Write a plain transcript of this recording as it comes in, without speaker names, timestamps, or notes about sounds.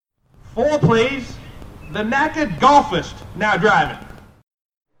Four, please. The Knackered Golfist, now driving.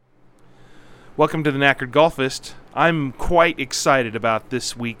 Welcome to the Knackered Golfist. I'm quite excited about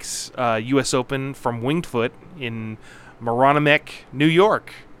this week's U.S. Open from Winged Foot in Mamaroneck, New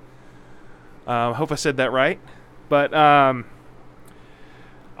York. Hope I said that right. But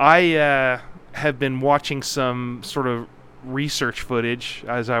I have been watching some sort of research footage,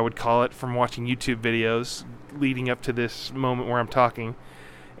 as I would call it, from watching YouTube videos leading up to this moment where I'm talking.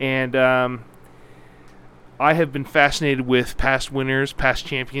 And I have been fascinated with past winners, past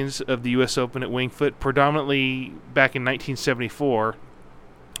champions of the U.S. Open at Winged Foot, predominantly back in 1974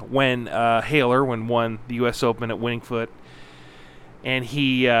 when Hale Irwin won the U.S. Open at Winged Foot. And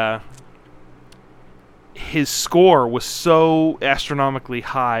his score was so astronomically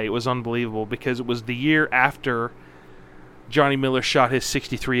high, it was unbelievable, because it was the year after Johnny Miller shot his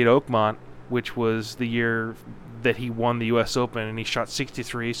 63 at Oakmont, which was the year that he won the U.S. Open, and he shot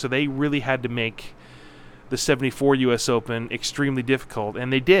 63, so they really had to make the 74 U.S. Open extremely difficult,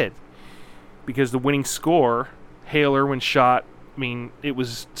 and they did, because the winning score, Hale Irwin shot, it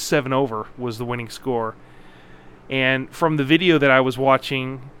was 7 over was the winning score. And from the video that I was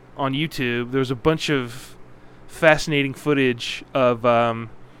watching on YouTube, there was a bunch of fascinating footage of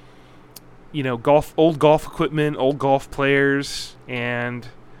old golf equipment, old golf players, and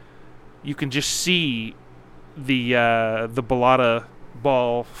you can just see the balata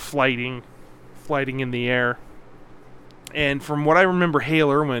ball flighting in the air. And from what I remember, Hale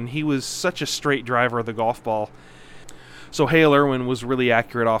Irwin, he was such a straight driver of the golf ball. So Hale Irwin was really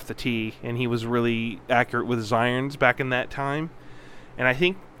accurate off the tee, and he was really accurate with his irons back in that time. And I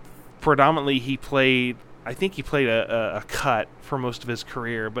think predominantly he played a cut for most of his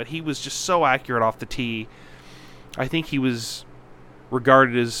career, but he was just so accurate off the tee. I think he was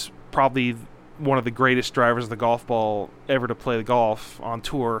regarded as probably one of the greatest drivers of the golf ball ever to play the golf on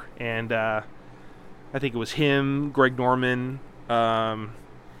tour. And I think it was him, Greg Norman, Calvin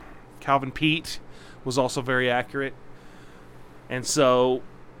Peete was also very accurate. And so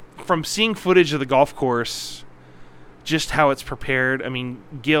from seeing footage of the golf course, just how it's prepared,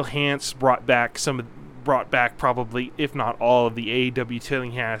 Gil Hanse brought back probably, if not all, of the A.W.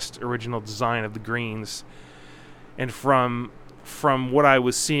 Tillinghast original design of the greens. And from what I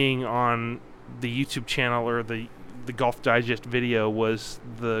was seeing on the YouTube channel or the Golf Digest video, was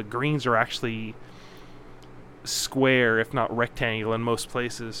the greens are actually square, if not rectangular, in most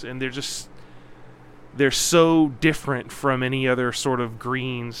places, and they're so different from any other sort of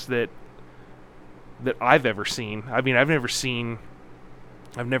greens that I've ever seen. I've never seen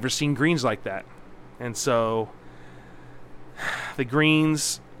greens like that. And so the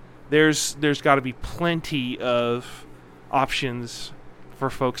greens, there's got to be plenty of options for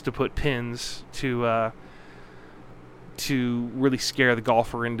folks to put pins to really scare the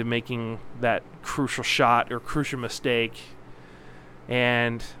golfer into making that crucial shot or crucial mistake.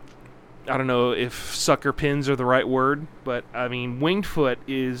 And I don't know if sucker pins are the right word, but Winged Foot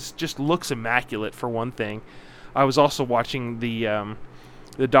just looks immaculate for one thing. I was also watching the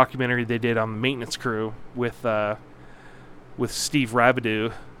documentary they did on the maintenance crew with Steve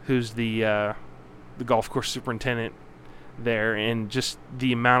Rabideau, who's the golf course superintendent there, and just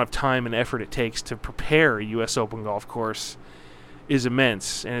the amount of time and effort it takes to prepare a U.S. Open golf course is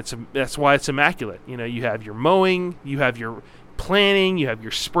immense, and that's why it's immaculate. You have your mowing, you have your planning, you have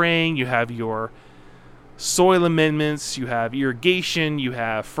your spraying, you have your soil amendments, you have irrigation, you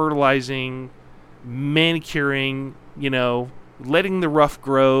have fertilizing, manicuring, letting the rough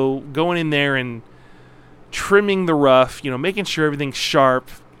grow, going in there and trimming the rough, making sure everything's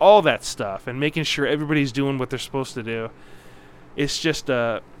sharp, all that stuff, and making sure everybody's doing what they're supposed to do. It's just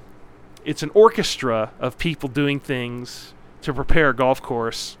it's an orchestra of people doing things to prepare a golf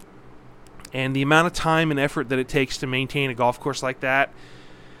course. And the amount of time and effort that it takes to maintain a golf course like that,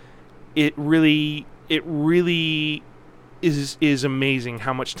 it really is amazing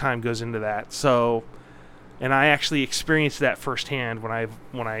how much time goes into that. So, and I actually experienced that firsthand when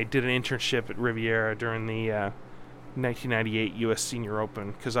I did an internship at Riviera during the 1998 U.S. Senior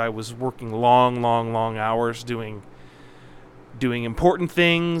Open, because I was working long hours doing important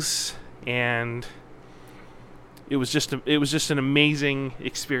things, and it was just an amazing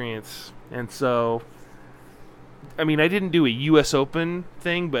experience. And so, I didn't do a U.S. Open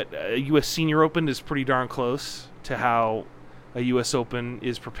thing, but a U.S. Senior Open is pretty darn close to how a U.S. Open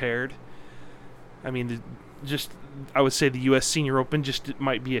is prepared. I would say the U.S. Senior Open it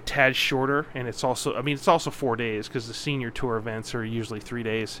might be a tad shorter, and it's also 4 days, because the senior tour events are usually 3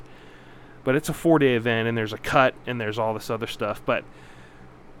 days. But it's a 4-day event, and there's a cut, and there's all this other stuff. But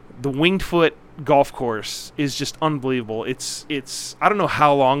The Winged Foot golf course is just unbelievable. It's I don't know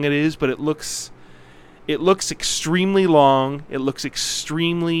how long it is, but it looks extremely long. It looks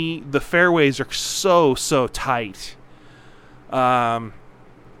extremely, the fairways are so tight. They're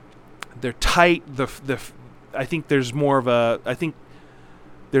tight. I think there's more of I think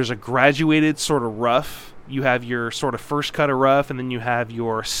there's a graduated sort of rough. You have your sort of first cut of rough, and then you have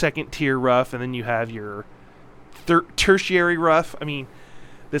your second tier rough, and then you have your tertiary rough. I mean,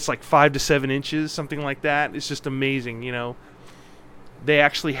 that's like 5 to 7 inches, something like that. It's just amazing, you know. They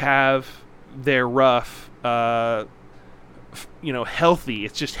actually have their rough, you know, healthy.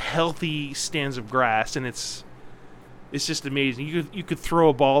 It's just healthy stands of grass, and it's just amazing. You could throw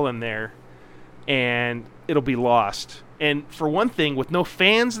a ball in there, and it'll be lost. And for one thing, with no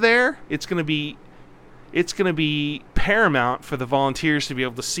fans there, it's gonna be paramount for the volunteers to be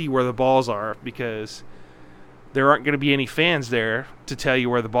able to see where the balls are, because there aren't going to be any fans there to tell you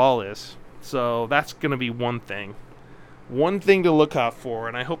where the ball is. So that's going to be one thing to look out for,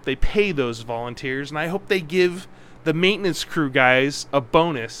 and I hope they pay those volunteers, and I hope they give the maintenance crew guys a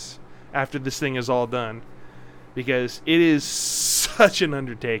bonus after this thing is all done, because it is such an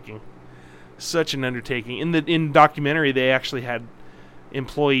undertaking. In documentary, they actually had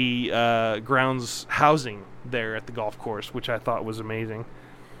employee grounds housing there at the golf course, which I thought was amazing.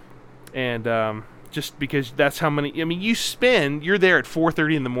 And just because that's how many, I mean, you're there at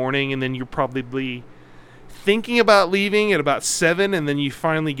 4:30 in the morning, and then you're probably thinking about leaving at about 7, and then you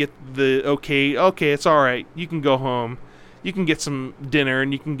finally get the okay, it's all right, you can go home, you can get some dinner,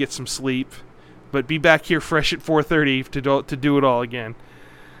 and you can get some sleep, but be back here fresh at 4:30 to do it all again.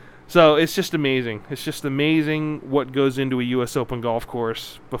 So it's just amazing. It's just amazing what goes into a U.S. Open golf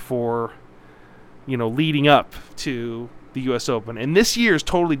course before, you know, leading up to the U.S. Open. And this year is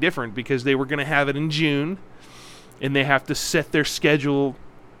totally different, because they were going to have it in June, and they have to set their schedule,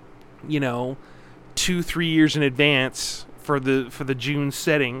 you know, 2-3 years in advance for the June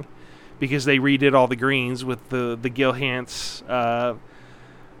setting, because they redid all the greens with the Gil Hance,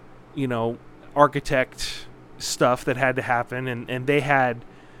 you know, architect stuff that had to happen, and they had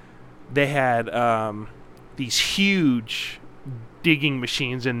these huge digging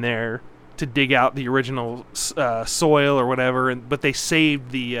machines in there to dig out the original soil or whatever, but they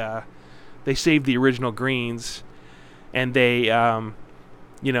saved the original greens, and they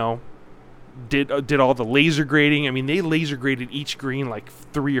you know, did all the laser grading. I mean, they laser graded each green like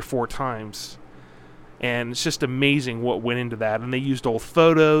 3 or 4 times, and it's just amazing what went into that. And they used old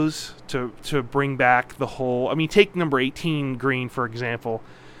photos to bring back the whole. I mean, take number 18 green for example.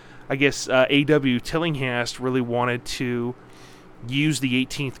 I guess A.W. Tillinghast really wanted to use the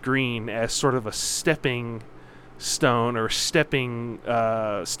 18th green as sort of a stepping stone or stepping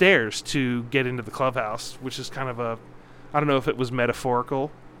stairs to get into the clubhouse, which is kind of I don't know if it was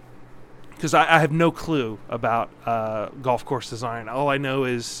metaphorical, because I have no clue about golf course design. All I know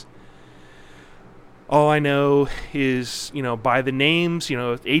is, you know, by the names, you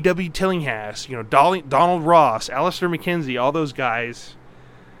know, A.W. Tillinghast, you know, Donald Ross, Alistair McKenzie, all those guys.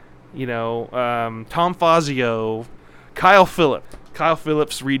 You know, Tom Fazio, Kyle Phillips. Kyle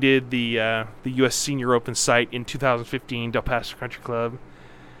Phillips redid the U.S. Senior Open site in 2015, Del Paso Country Club,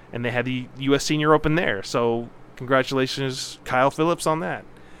 and they had the U.S. Senior Open there. So congratulations, Kyle Phillips, on that.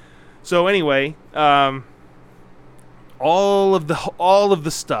 So anyway, all the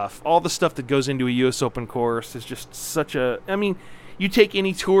stuff that goes into a U.S. Open course is just such a. I mean, you take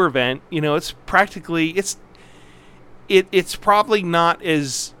any tour event, you know, it's practically it's probably not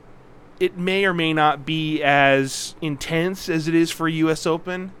as. It may or may not be as intense as it is for a U.S.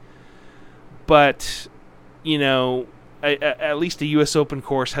 Open, but, you know, at least a U.S. Open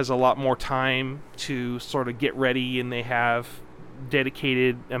course has a lot more time to sort of get ready, and they have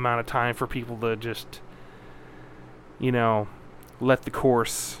dedicated amount of time for people to just, you know, let the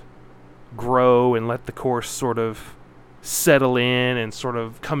course grow and let the course sort of settle in and sort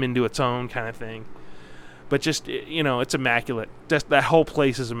of come into its own kind of thing. But just, you know, it's immaculate. That whole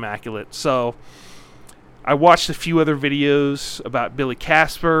place is immaculate. So I watched a few other videos about Billy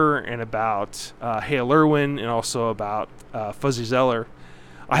Casper and about Hale Irwin, and also about Fuzzy Zeller.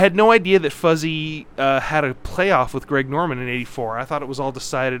 I had no idea that Fuzzy had a playoff with Greg Norman in '84. I thought it was all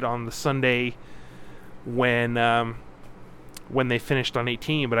decided on the Sunday when they finished on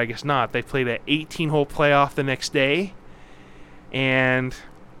 18, but I guess not. They played an 18-hole playoff the next day, and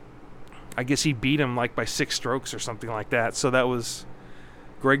I guess he beat him like by 6 strokes or something like that. So that was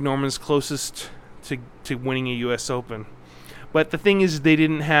Greg Norman's closest to winning a U.S. Open. But the thing is, they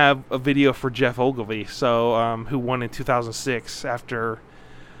didn't have a video for Jeff Ogilvy, so who won in 2006 after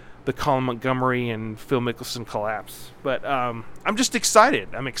the Colin Montgomery and Phil Mickelson collapse. But I'm just excited.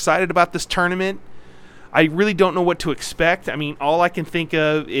 I'm excited about this tournament. I really don't know what to expect. I mean, all I can think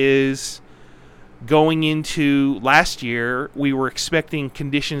of is going into last year, we were expecting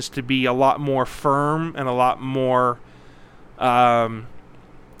conditions to be a lot more firm and a lot more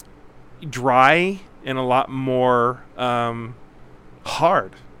dry and a lot more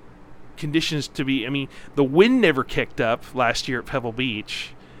hard. Conditions to be, I mean, the wind never kicked up last year at Pebble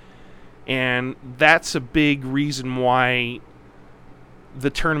Beach. And that's a big reason why the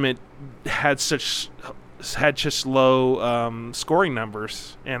tournament had such low scoring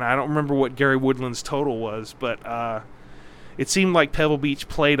numbers. And I don't remember what Gary Woodland's total was, but it seemed like Pebble Beach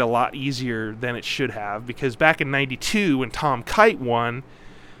played a lot easier than it should have, because back in '92 when Tom Kite won,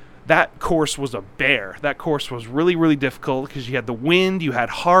 that course was a bear. That course was really, really difficult because you had the wind, you had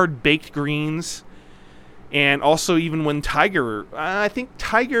hard baked greens. And also, even when I think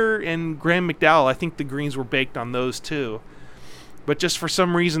Tiger and Graham McDowell, I think the greens were baked on those too. But just for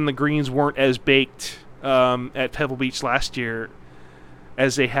some reason, the greens weren't as baked at Pebble Beach last year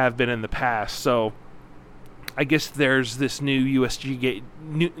as they have been in the past. So I guess there's this new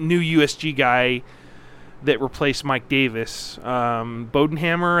USG guy that replaced Mike Davis,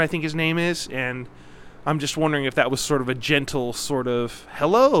 Bodenhammer, I think his name is, and I'm just wondering if that was sort of a gentle sort of,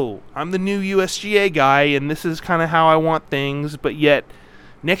 hello, I'm the new USGA guy, and this is kind of how I want things, but yet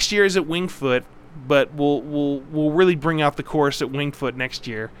next year is at Winged Foot, but we'll really bring out the course at Winged Foot next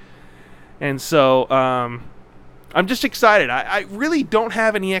year. And so I'm just excited. I really don't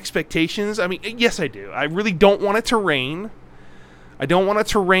have any expectations. I mean, yes, I do. I really don't want it to rain. I don't want it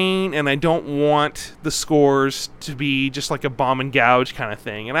to rain, and I don't want the scores to be just like a bomb and gouge kind of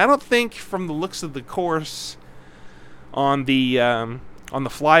thing. And I don't think, from the looks of the course on the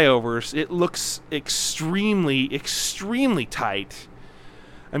flyovers, it looks extremely, extremely tight.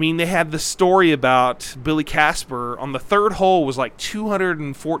 I mean, they had the story about Billy Casper on the third hole was like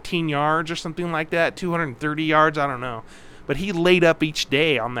 214 yards or something like that, 230 yards, I don't know. But he laid up each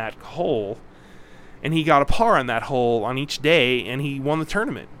day on that hole. And he got a par on that hole on each day, and he won the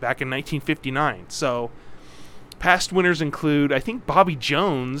tournament back in 1959. So, past winners include, I think Bobby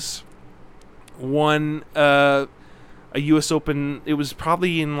Jones won a U.S. Open. It was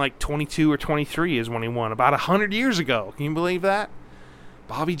probably in like 22 or 23 is when he won, about 100 years ago. Can you believe that?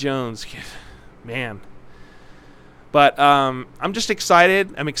 Bobby Jones, man. But I'm just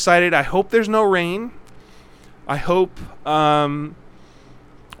excited. I'm excited. I hope there's no rain. I hope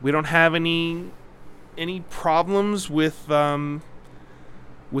we don't have any problems with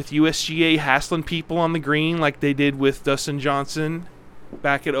USGA hassling people on the green like they did with Dustin Johnson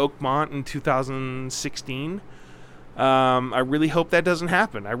back at Oakmont in 2016. I really hope that doesn't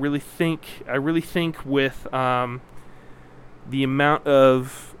happen. I really think with the amount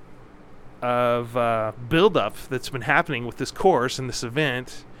of build-up that's been happening with this course and this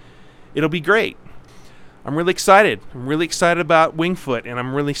event, it'll be great. I'm really excited. I'm really excited about Winged Foot, and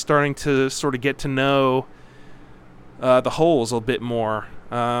I'm really starting to sort of get to know the holes a bit more.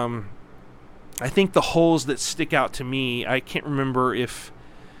 I think the holes that stick out to me, I can't remember if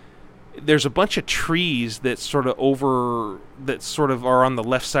there's a bunch of trees that sort of are on the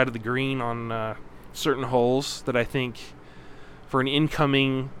left side of the green on certain holes that I think for an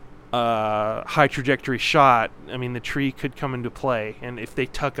incoming high trajectory shot, I mean, the tree could come into play. And if they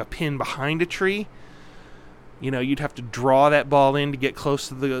tuck a pin behind a tree, you know, you'd have to draw that ball in to get close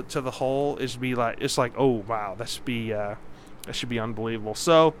to the hole. It's like, oh wow, that should be unbelievable.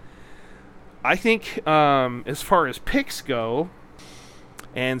 So I think as far as picks go,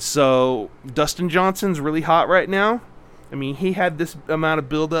 and so Dustin Johnson's really hot right now. I mean, he had this amount of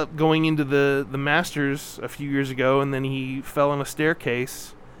build-up going into the Masters a few years ago, and then he fell on a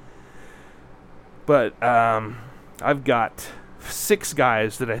staircase. But I've got 6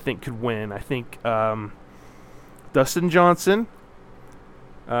 guys that I think could win. I think Dustin Johnson,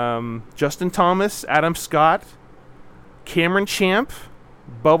 Justin Thomas, Adam Scott, Cameron Champ,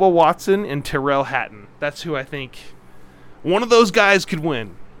 Bubba Watson, and Tyrrell Hatton. That's who I think one of those guys could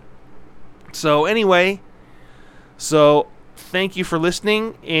win. So anyway, thank you for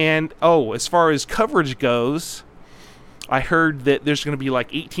listening. And as far as coverage goes, I heard that there's going to be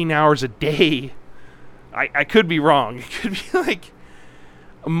like 18 hours a day. I could be wrong. It could be like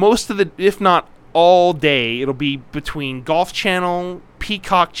most of the, if not all day, it'll be between Golf Channel,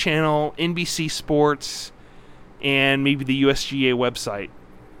 Peacock Channel, NBC Sports, and maybe the USGA website.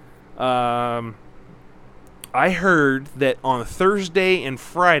 I heard that on Thursday and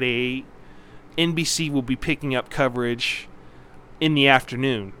Friday, NBC will be picking up coverage in the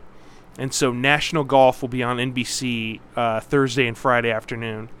afternoon. And so National Golf will be on NBC Thursday and Friday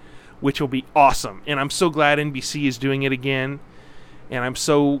afternoon. which will be awesome. And I'm so glad NBC is doing it again. And I'm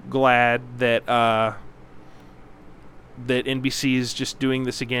so glad that that NBC is just doing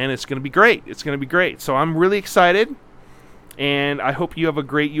this again. It's going to be great. It's going to be great. So I'm really excited. And I hope you have a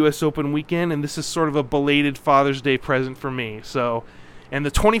great U.S. Open weekend. And this is sort of a belated Father's Day present for me. So, and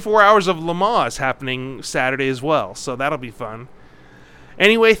the 24 Hours of Le Mans is happening Saturday as well. So that'll be fun.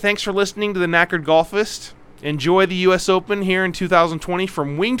 Anyway, thanks for listening to the Knackered Golfist. Enjoy the U.S. Open here in 2020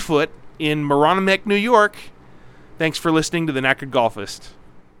 from Winged Foot in Mamaroneck, New York. Thanks for listening to the Knackered Golfist.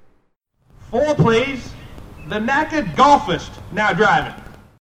 4, please. The Knackered Golfist now driving.